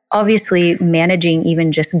 Obviously, managing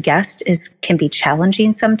even just guests can be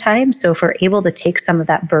challenging sometimes. So if we're able to take some of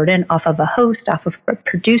that burden off of a host, off of a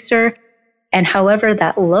producer, and however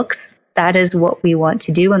that looks, that is what we want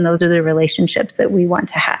to do. And those are the relationships that we want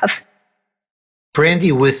to have.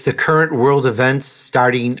 Brandy, with the current world events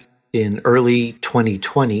starting in early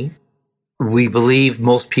 2020, we believe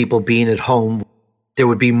most people being at home, there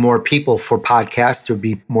would be more people for podcasts. There would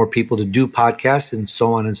be more people to do podcasts and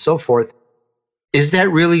so on and so forth. Is that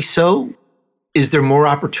really so? Is there more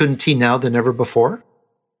opportunity now than ever before?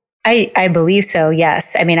 I believe so,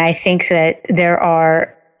 yes. I mean, I think that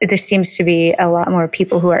there seems to be a lot more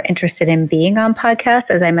people who are interested in being on podcasts.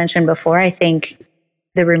 As I mentioned before, I think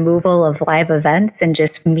the removal of live events and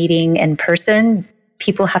just meeting in person,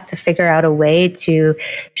 people have to figure out a way to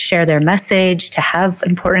share their message, to have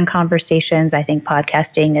important conversations. I think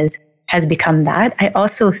podcasting has become that. I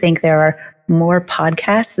also think there are more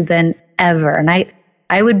podcasts than ever. And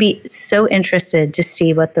I would be so interested to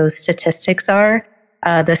see what those statistics are,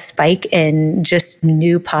 the spike in just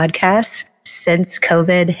new podcasts since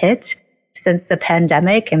COVID hit, since the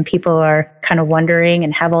pandemic, and people are kind of wondering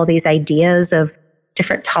and have all these ideas of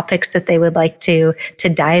different topics that they would like to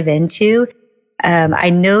dive into. I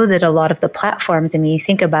know that a lot of the platforms, I mean, you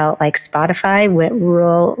think about like Spotify went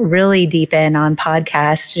really deep in on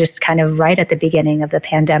podcasts, just kind of right at the beginning of the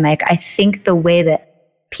pandemic. I think the way that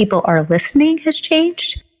people are listening has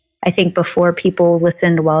changed. I think before people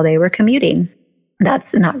listened while they were commuting.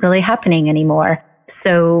 That's not really happening anymore.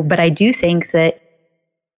 So, but I do think that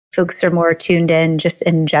folks are more tuned in just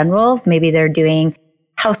in general. Maybe they're doing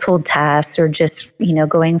household tasks or just,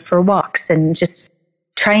 going for walks and just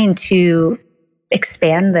trying to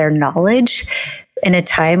expand their knowledge in a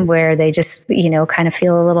time where they just, kind of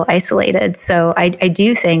feel a little isolated. So I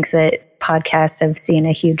do think that podcasts have seen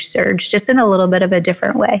a huge surge, just in a little bit of a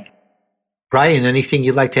different way. Ryan, anything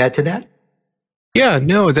you'd like to add to that? Yeah,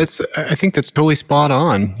 no, I think that's totally spot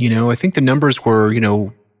on. I think the numbers were,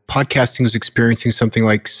 podcasting was experiencing something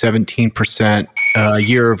like 17%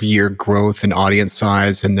 year-over-year growth in audience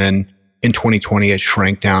size. And then in 2020, it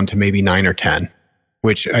shrank down to maybe 9 or 10,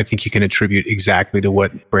 which I think you can attribute exactly to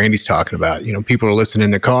what Brandy's talking about. People are listening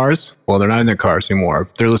in their cars. Well, they're not in their cars anymore.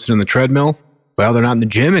 They're listening on the treadmill. Well, they're not in the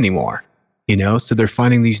gym anymore. So they're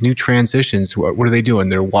finding these new transitions. What are they doing?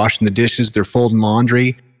 They're washing the dishes. They're folding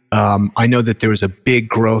laundry. I know that there was a big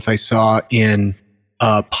growth I saw in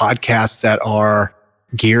podcasts that are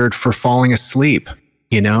geared for falling asleep,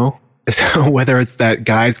 So whether it's that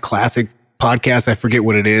guy's classic podcast, I forget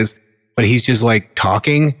what it is, but he's just like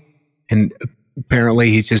talking, and apparently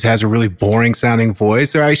he just has a really boring sounding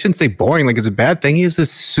voice. Or I shouldn't say boring, like it's a bad thing. He has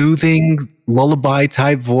this soothing lullaby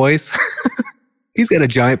type voice. He's got a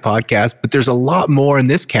giant podcast, but there's a lot more in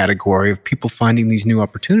this category of people finding these new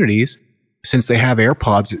opportunities since they have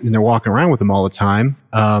AirPods and they're walking around with them all the time,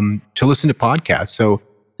 to listen to podcasts. So,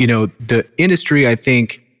 the industry, I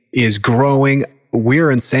think, is growing.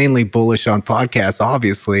 We're insanely bullish on podcasts,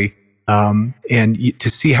 obviously. And to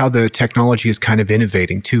see how the technology is kind of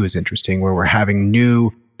innovating too is interesting, where we're having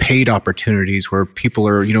new paid opportunities where people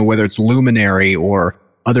are, whether it's Luminary or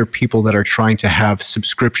other people that are trying to have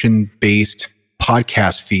subscription-based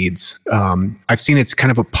podcast feeds. I've seen it's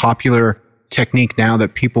kind of a popular technique now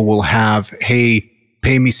that people will have, hey,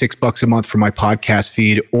 pay me $6 a month for my podcast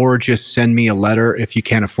feed, or just send me a letter if you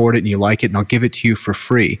can't afford it and you like it, and I'll give it to you for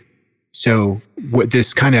free. So what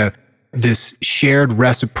this shared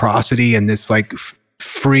reciprocity and this like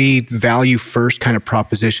free value first kind of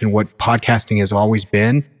proposition, what podcasting has always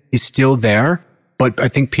been, is still there. But I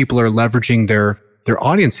think people are leveraging their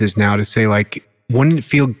audiences now to say, like, wouldn't it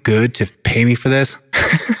feel good to pay me for this?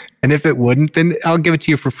 And if it wouldn't, then I'll give it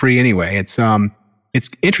to you for free anyway. It's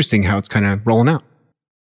interesting how it's kind of rolling out.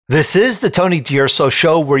 This is the Tony DUrso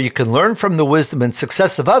Show, where you can learn from the wisdom and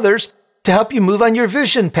success of others to help you move on your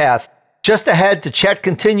vision path. Just ahead, the chat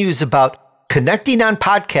continues about connecting on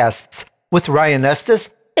podcasts with Ryan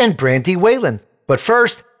Estes and Brandy Whalen. But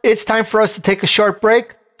first, it's time for us to take a short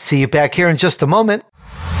break. See you back here in just a moment.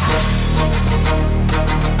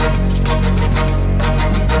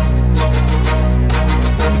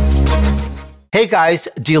 Hey guys,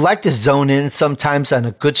 do you like to zone in sometimes on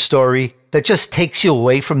a good story that just takes you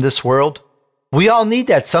away from this world? We all need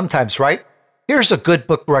that sometimes, right? Here's a good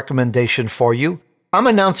book recommendation for you. I'm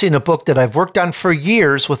announcing a book that I've worked on for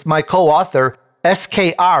years with my co-author,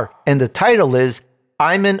 SKR, and the title is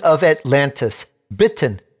Hymen of Atlantis,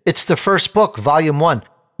 Bitten. It's the first book, volume 1.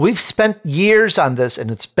 We've spent years on this, and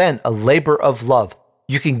it's been a labor of love.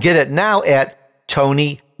 You can get it now at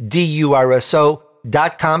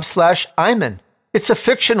TonyDUrso.com/Hymen. It's a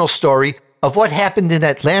fictional story of what happened in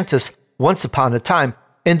Atlantis once upon a time,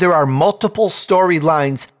 and there are multiple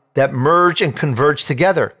storylines that merge and converge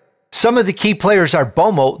together. Some of the key players are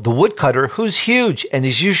Bomo, the woodcutter, who's huge and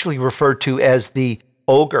is usually referred to as the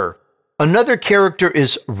ogre. Another character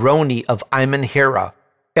is Roni of Hymen Hera.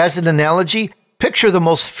 As an analogy, picture the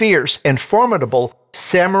most fierce and formidable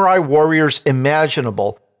samurai warriors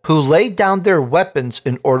imaginable who laid down their weapons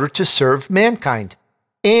in order to serve mankind.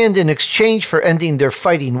 And in exchange for ending their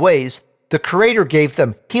fighting ways, the creator gave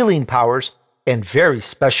them healing powers and very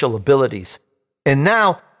special abilities. And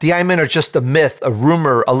now, the Hymen are just a myth, a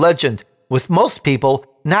rumor, a legend, with most people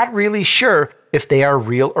not really sure if they are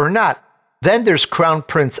real or not. Then there's Crown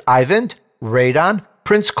Prince Eyvind, Radon,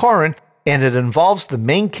 Prince Corin, and it involves the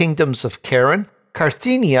main kingdoms of Karen,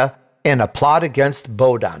 Carthenia, and a plot against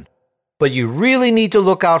Bodan. But you really need to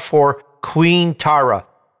look out for Queen Tara.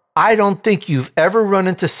 I don't think you've ever run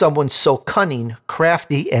into someone so cunning,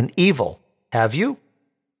 crafty, and evil, have you?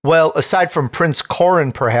 Well, aside from Prince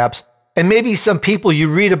Corin, perhaps, and maybe some people you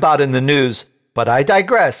read about in the news, but I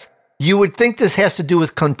digress. You would think this has to do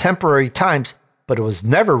with contemporary times, but it was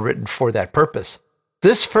never written for that purpose.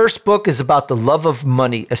 This first book is about the love of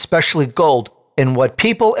money, especially gold, and what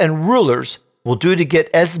people and rulers will do to get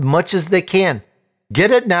as much as they can.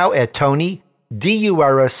 Get it now at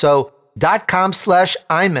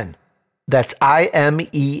TonyDUrso.com/Hymen. That's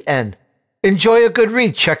IMEN. Enjoy a good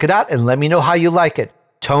read. Check it out and let me know how you like it.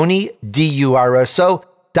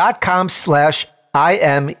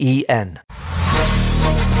 TonyDUrso.com/IMEN.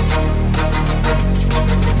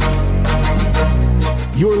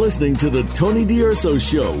 You're listening to the Tony DUrso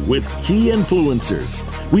Show with key influencers.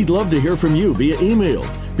 We'd love to hear from you via email.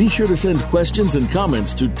 Be sure to send questions and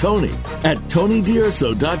comments to Tony at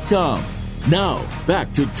TonyDUrso.com. Now,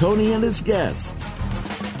 back to Tony and his guests.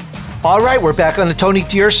 All right, we're back on the Tony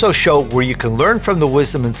DUrso Show, where you can learn from the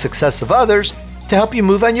wisdom and success of others to help you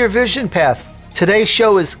move on your vision path. Today's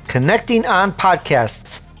show is Connecting on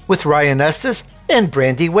Podcasts with Ryan Estes and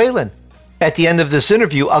Brandy Whalen. At the end of this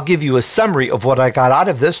interview, I'll give you a summary of what I got out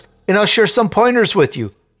of this, and I'll share some pointers with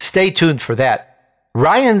you. Stay tuned for that.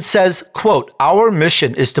 Ryan says, quote, "Our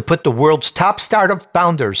mission is to put the world's top startup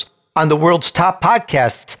founders on the world's top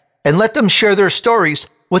podcasts and let them share their stories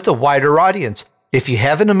with a wider audience. If you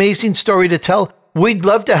have an amazing story to tell, we'd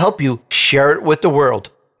love to help you share it with the world."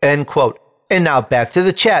 End quote. And now back to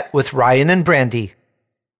the chat with Ryan and Brandy.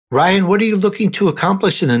 Ryan, what are you looking to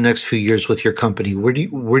accomplish in the next few years with your company? Where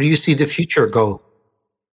do you see the future go?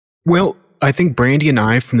 Well, I think Brandy and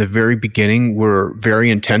I, from the very beginning, were very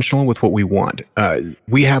intentional with what we want.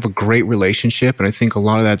 We have a great relationship, and I think a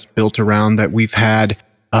lot of that's built around that we've had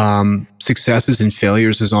successes and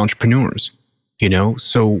failures as entrepreneurs.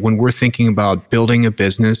 So when we're thinking about building a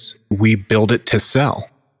business, we build it to sell.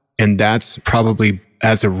 And that's probably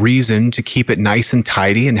as a reason to keep it nice and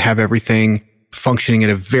tidy and have everything functioning at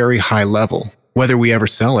a very high level. Whether we ever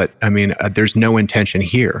sell it, there's no intention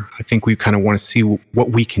here. I think we kind of want to see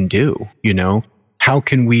what we can do, How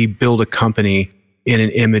can we build a company in an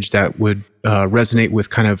image that would resonate with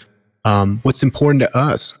kind of what's important to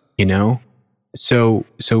us, So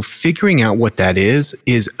figuring out what that is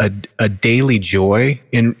a daily joy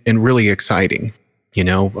and really exciting.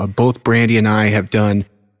 Both Brandy and I have done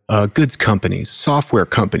goods companies, software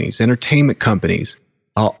companies, entertainment companies,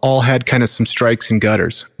 all had kind of some strikes and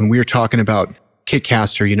gutters. When we were talking about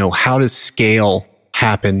Kitcaster, how does scale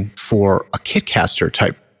happen for a Kitcaster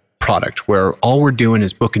type product where all we're doing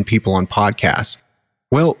is booking people on podcasts?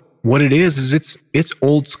 Well, what it is it's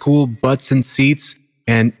old school butts and seats.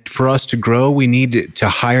 And for us to grow, we need to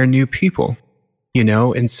hire new people,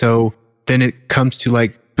 And so then it comes to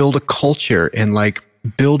build a culture and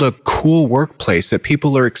build a cool workplace that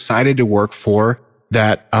people are excited to work for,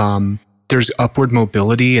 that there's upward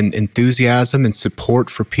mobility and enthusiasm and support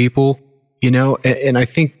for people, and I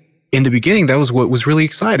think in the beginning, that was what was really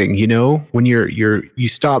exciting, when you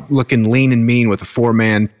stop looking lean and mean with a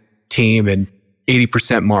 4-man team and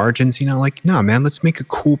 80% margins, nah, man, let's make a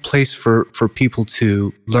cool place for people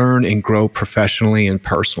to learn and grow professionally and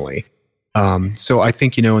personally. So I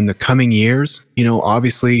think, in the coming years,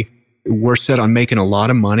 obviously we're set on making a lot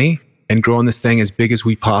of money and growing this thing as big as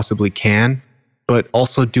we possibly can, but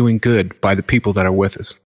also doing good by the people that are with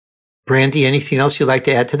us. Brandy, anything else you'd like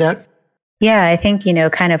to add to that? Yeah, I think,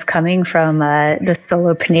 kind of coming from the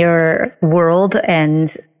solopreneur world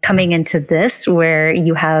and coming into this where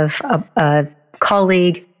you have a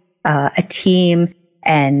colleague, a team,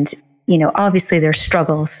 and, obviously there's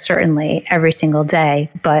struggles certainly every single day.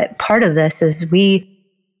 But part of this is we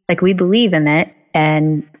believe in it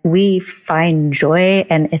and we find joy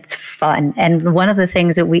and it's fun. And one of the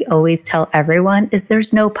things that we always tell everyone is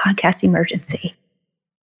there's no podcast emergency.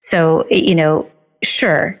 So,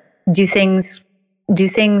 sure. Do things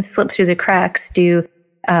slip through the cracks? Do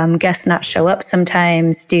guests not show up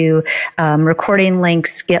sometimes? Do recording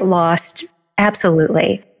links get lost?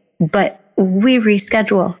 Absolutely. But we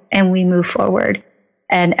reschedule and we move forward.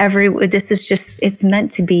 And it's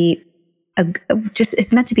meant to be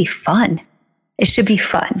it's meant to be fun. It should be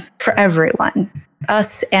fun for everyone,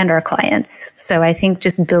 us and our clients. So I think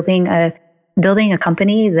just building a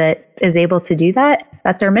company that is able to do that,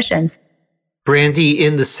 that's our mission. Brandy,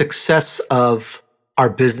 in the success of our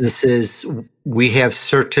businesses, we have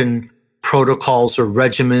certain protocols or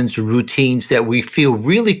regimens or routines that we feel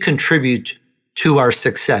really contribute to our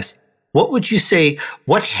success. What would you say,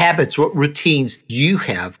 what habits, what routines do you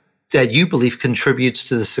have that you believe contributes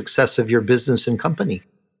to the success of your business and company?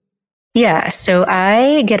 Yeah, so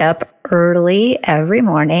I get up early every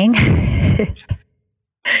morning.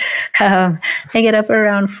 I get up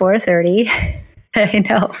around 4:30. I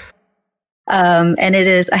know. And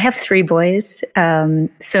I have 3 boys.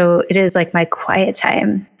 So it is my quiet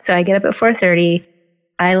time. So I get up at 4:30.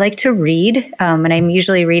 I like to read. And I'm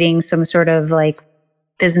usually reading some sort of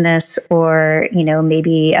business or,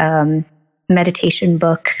 maybe, meditation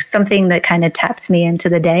book, something that kind of taps me into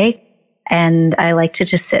the day. And I like to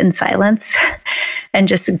just sit in silence and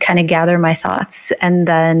just kind of gather my thoughts and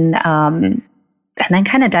then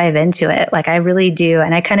kind of dive into it. I really do.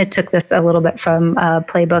 And I kind of took this a little bit from a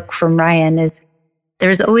playbook from Ryan, is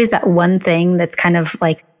there's always that one thing that's kind of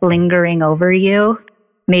lingering over you.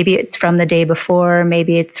 Maybe it's from the day before,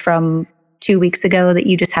 maybe it's from 2 weeks ago that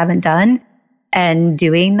you just haven't done. And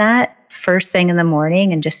doing that first thing in the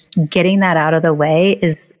morning and just getting that out of the way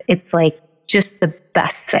it's just the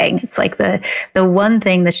best thing. It's the one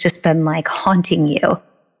thing that's just been haunting you,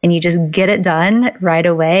 and you just get it done right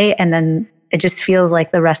away. And then it just feels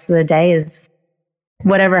like the rest of the day is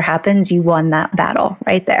whatever happens, you won that battle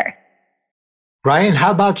right there. Ryan,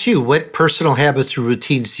 how about you? What personal habits or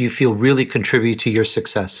routines do you feel really contribute to your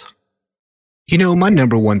success? My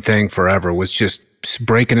number one thing forever was just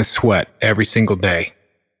breaking a sweat every single day.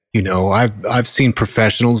 I've seen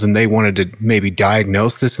professionals and they wanted to maybe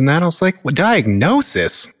diagnose this and that. I was like, well,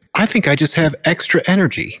 diagnosis? I think I just have extra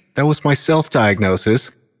energy. That was my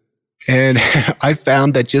self-diagnosis. And I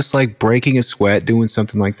found that just breaking a sweat, doing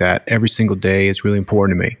something like that every single day is really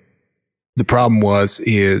important to me. The problem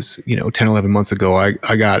is 10, 11 months ago,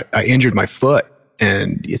 I injured my foot,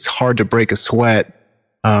 and it's hard to break a sweat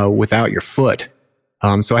without your foot.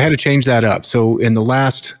 So I had to change that up. So in the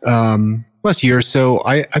last year or so,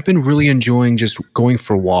 I've been really enjoying just going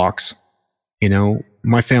for walks.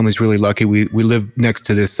 My family's really lucky. We live next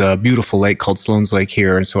to this beautiful lake called Sloan's Lake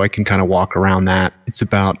here, and so I can kind of walk around that. It's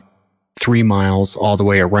about 3 miles all the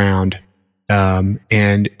way around,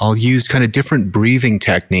 and I'll use kind of different breathing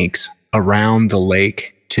techniques around the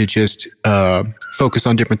lake to just focus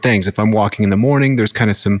on different things. If I'm walking in the morning, there's kind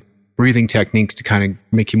of some breathing techniques to kind of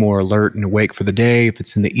make you more alert and awake for the day. If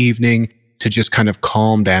it's in the evening, to just kind of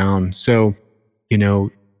calm down. So,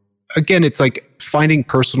 again, it's like finding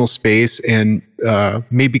personal space and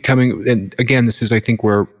maybe coming, and again, this is, I think,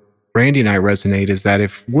 where Brandy and I resonate, is that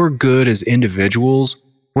if we're good as individuals,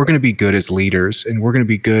 we're going to be good as leaders, and we're going to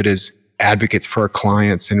be good as advocates for our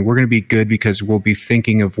clients, and we're going to be good because we'll be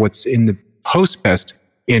thinking of what's in the host's best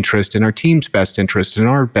interest and our team's best interest and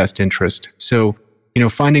our best interest. So,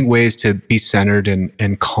 finding ways to be centered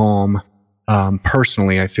and calm,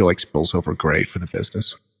 personally, I feel like spills over great for the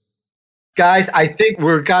business. Guys, I think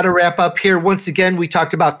we're got to wrap up here. Once again, we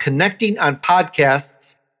talked about connecting on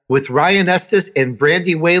podcasts with Ryan Estes and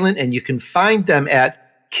Brandy Whalen, and you can find them at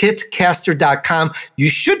kitcaster.com. You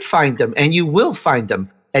should find them, and you will find them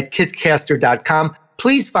at kitcaster.com.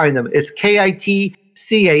 Please find them. It's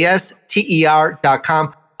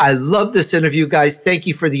kitcaster.com. I love this interview, guys. Thank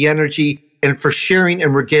you for the energy and for sharing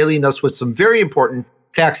and regaling us with some very important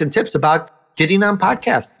facts and tips about getting on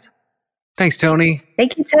podcasts. Thanks, Tony.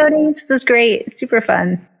 Thank you, Tony. This was great. Super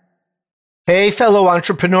fun. Hey, fellow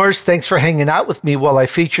entrepreneurs. Thanks for hanging out with me while I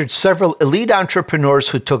featured several elite entrepreneurs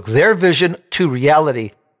who took their vision to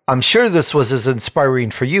reality. I'm sure this was as inspiring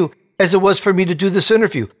for you as it was for me to do this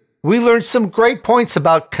interview. We learned some great points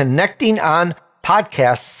about connecting on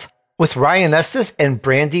podcasts with Ryan Estes and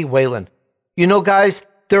Brandy Whalen. Guys,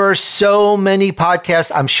 there are so many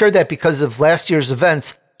podcasts. I'm sure that because of last year's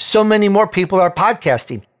events, so many more people are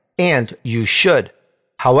podcasting, and you should.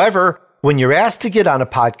 However, when you're asked to get on a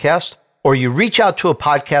podcast, or you reach out to a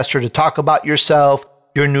podcaster to talk about yourself,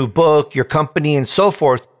 your new book, your company, and so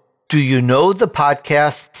forth, do you know the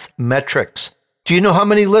podcast's metrics? Do you know how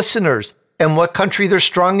many listeners and what country they're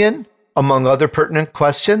strong in, among other pertinent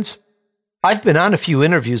questions? I've been on a few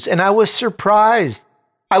interviews, and I was surprised.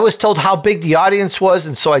 I was told how big the audience was,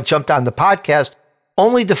 and so I jumped on the podcast,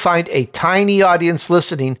 only to find a tiny audience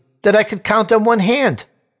listening that I could count on one hand.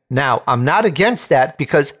 Now, I'm not against that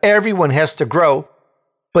because everyone has to grow,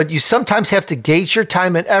 but you sometimes have to gauge your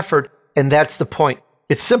time and effort, and that's the point.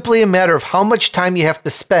 It's simply a matter of how much time you have to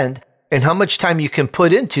spend and how much time you can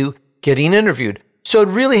put into getting interviewed. So it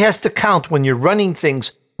really has to count when you're running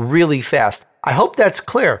things really fast. I hope that's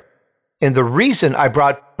clear. And the reason I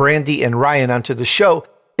brought Brandy and Ryan onto the show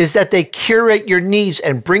is that they curate your needs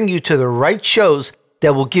and bring you to the right shows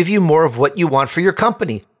that will give you more of what you want for your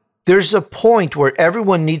company. There's a point where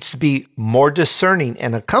everyone needs to be more discerning,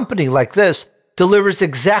 and a company like this delivers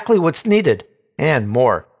exactly what's needed and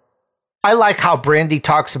more. I like how Brandy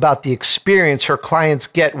talks about the experience her clients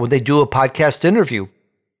get when they do a podcast interview.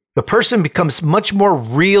 The person becomes much more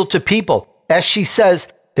real to people. As she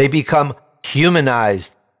says, they become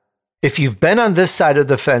humanized. If you've been on this side of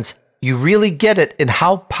the fence, you really get it in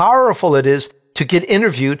how powerful it is to get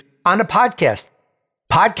interviewed on a podcast.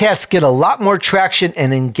 Podcasts get a lot more traction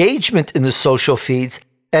and engagement in the social feeds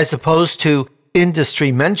as opposed to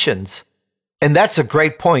industry mentions. And that's a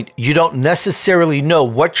great point. You don't necessarily know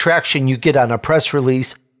what traction you get on a press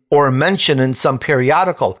release or a mention in some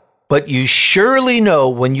periodical, but you surely know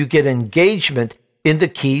when you get engagement in the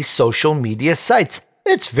key social media sites.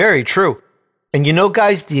 It's very true. And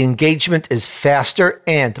guys, the engagement is faster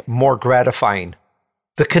and more gratifying.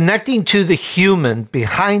 The connecting to the human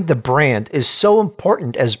behind the brand is so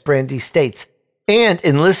important, as Brandy states. And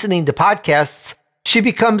in listening to podcasts, she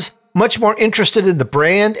becomes much more interested in the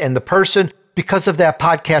brand and the person because of that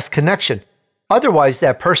podcast connection. Otherwise,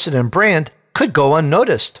 that person and brand could go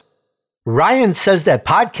unnoticed. Ryan says that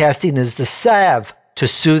podcasting is the salve to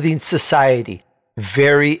soothing society.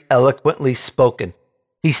 Very eloquently spoken.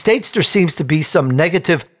 He states there seems to be some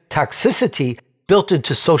negative toxicity built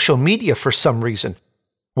into social media for some reason,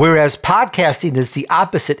 whereas podcasting is the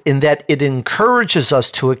opposite in that it encourages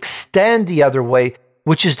us to extend the other way,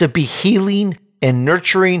 which is to be healing and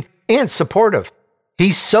nurturing and supportive.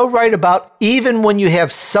 He's so right about even when you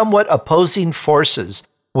have somewhat opposing forces,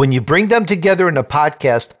 when you bring them together in a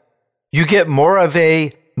podcast, you get more of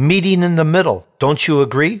a meeting in the middle. Don't you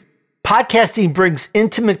agree? Podcasting brings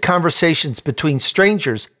intimate conversations between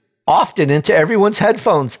strangers, often into everyone's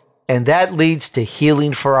headphones, and that leads to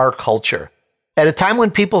healing for our culture. At a time when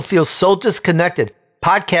people feel so disconnected,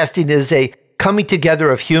 podcasting is a coming together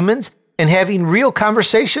of humans and having real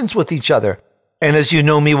conversations with each other. And as you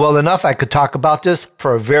know me well enough, I could talk about this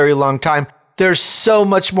for a very long time. There's so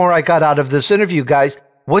much more I got out of this interview, guys.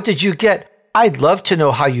 What did you get? I'd love to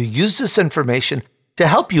know how you use this information to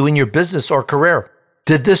help you in your business or career.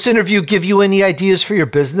 Did this interview give you any ideas for your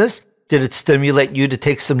business? Did it stimulate you to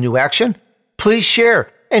take some new action? Please share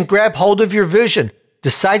and grab hold of your vision.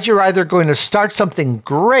 Decide you're either going to start something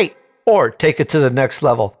great or take it to the next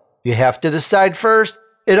level. You have to decide first.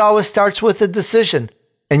 It always starts with a decision.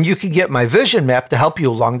 And you can get my vision map to help you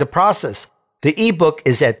along the process. The ebook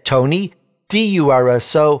is at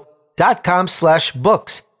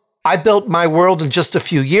DUrso.com/books. I built my world in just a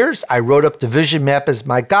few years. I wrote up the vision map as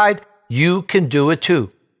my guide. You can do it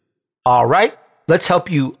too. All right, let's help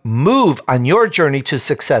you move on your journey to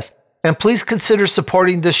success. And please consider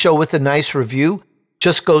supporting this show with a nice review.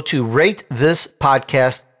 Just go to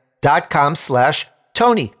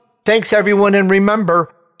ratethispodcast.com/Tony. Thanks, everyone. And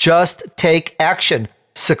remember, just take action.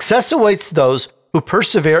 Success awaits those who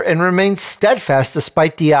persevere and remain steadfast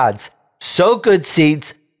despite the odds. Sow good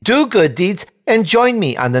seeds, do good deeds, and join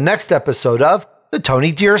me on the next episode of The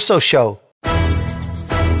Tony DUrso Show.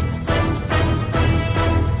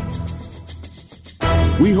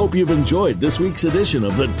 We hope you've enjoyed this week's edition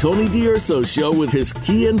of The Tony DUrso Show with his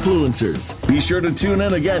key influencers. Be sure to tune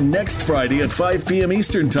in again next Friday at 5 p.m.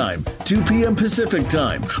 Eastern Time, 2 p.m. Pacific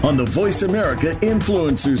Time on the Voice America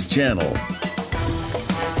Influencers channel.